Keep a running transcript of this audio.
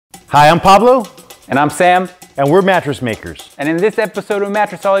Hi, I'm Pablo. And I'm Sam. And we're mattress makers. And in this episode of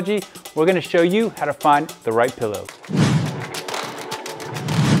Mattressology, we're going to show you how to find the right pillow.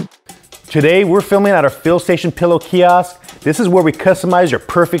 Today, we're filming at our Fill Station Pillow Kiosk. This is where we customize your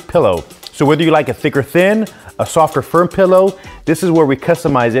perfect pillow. So whether you like a thick or thin, a soft or firm pillow, this is where we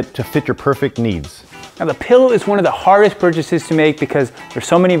customize it to fit your perfect needs. Now the pillow is one of the hardest purchases to make because there's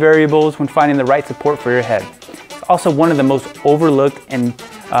so many variables when finding the right support for your head. It's also one of the most overlooked and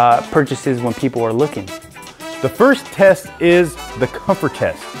purchases when people are looking. The first test is the comfort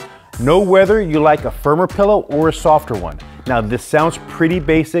test. Know whether you like a firmer pillow or a softer one. Now this sounds pretty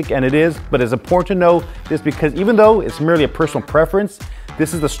basic, and it is, but it's important to know this because even though it's merely a personal preference,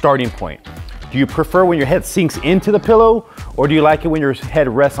 this is the starting point. Do you prefer when your head sinks into the pillow, or do you like it when your head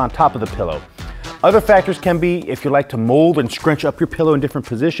rests on top of the pillow? Other factors can be if you like to mold and scrunch up your pillow in different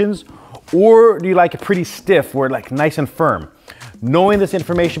positions, or do you like it pretty stiff where like nice and firm? Knowing this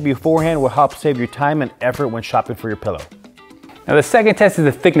information beforehand will help save you time and effort when shopping for your pillow. Now the second test is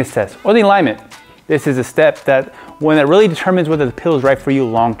the thickness test, or the alignment. This is a step that really determines whether the pillow is right for you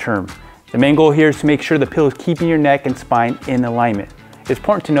long term. The main goal here is to make sure the pillow is keeping your neck and spine in alignment. It's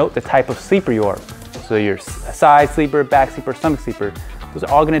important to note the type of sleeper you are. So you're a side sleeper, back sleeper, stomach sleeper. Those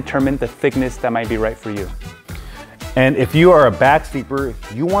are all going to determine the thickness that might be right for you. And if you are a back sleeper,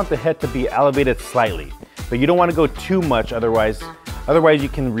 you want the head to be elevated slightly, but you don't want to go too much otherwise you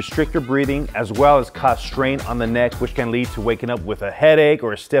can restrict your breathing as well as cause strain on the neck, which can lead to waking up with a headache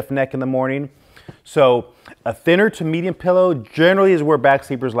or a stiff neck in the morning. So a thinner to medium pillow generally is where back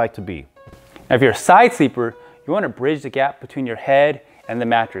sleepers like to be. Now if you're a side sleeper, you want to bridge the gap between your head and the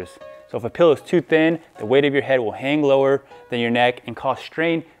mattress. So if a pillow is too thin, the weight of your head will hang lower than your neck and cause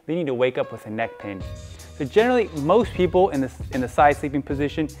strain, leading to wake up with a neck pain. So generally, most people in the side sleeping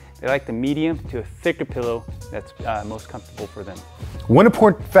position, they like the medium to a thicker pillow that's most comfortable for them. One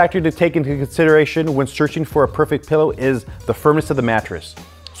important factor to take into consideration when searching for a perfect pillow is the firmness of the mattress.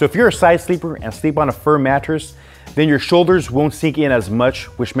 So if you're a side sleeper and sleep on a firm mattress, then your shoulders won't sink in as much,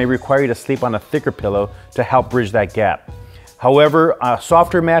 which may require you to sleep on a thicker pillow to help bridge that gap. However, a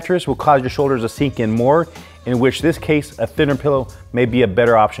softer mattress will cause your shoulders to sink in more, in which this case, a thinner pillow may be a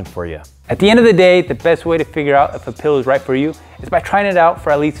better option for you. At the end of the day, the best way to figure out if a pillow is right for you is by trying it out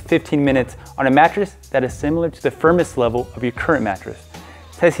for at least 15 minutes on a mattress that is similar to the firmest level of your current mattress.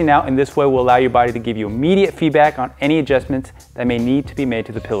 Testing out in this way will allow your body to give you immediate feedback on any adjustments that may need to be made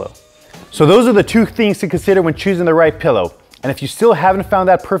to the pillow. So those are the two things to consider when choosing the right pillow. And if you still haven't found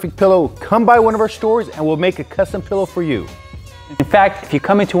that perfect pillow, come by one of our stores and we'll make a custom pillow for you. In fact, if you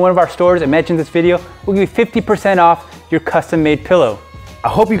come into one of our stores and mention this video, we'll give you 50% off your custom-made pillow. I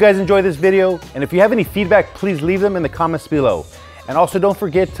hope you guys enjoyed this video, and if you have any feedback, please leave them in the comments below. And also don't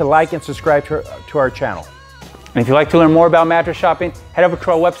forget to like and subscribe to our channel. And if you'd like to learn more about mattress shopping, head over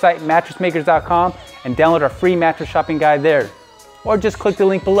to our website, mattressmakers.com, and download our free mattress shopping guide there. Or just click the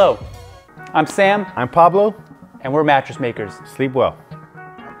link below. I'm Sam. I'm Pablo. And we're Mattress Makers. Sleep well.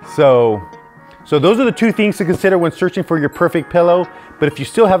 So those are the two things to consider when searching for your perfect pillow. But if you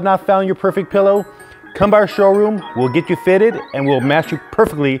still have not found your perfect pillow, come by our showroom, we'll get you fitted, and we'll match you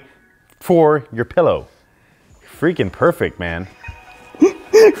perfectly for your pillow. Freaking perfect, man.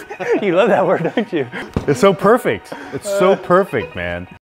 You love that word, don't you? It's so perfect. It's so perfect, man.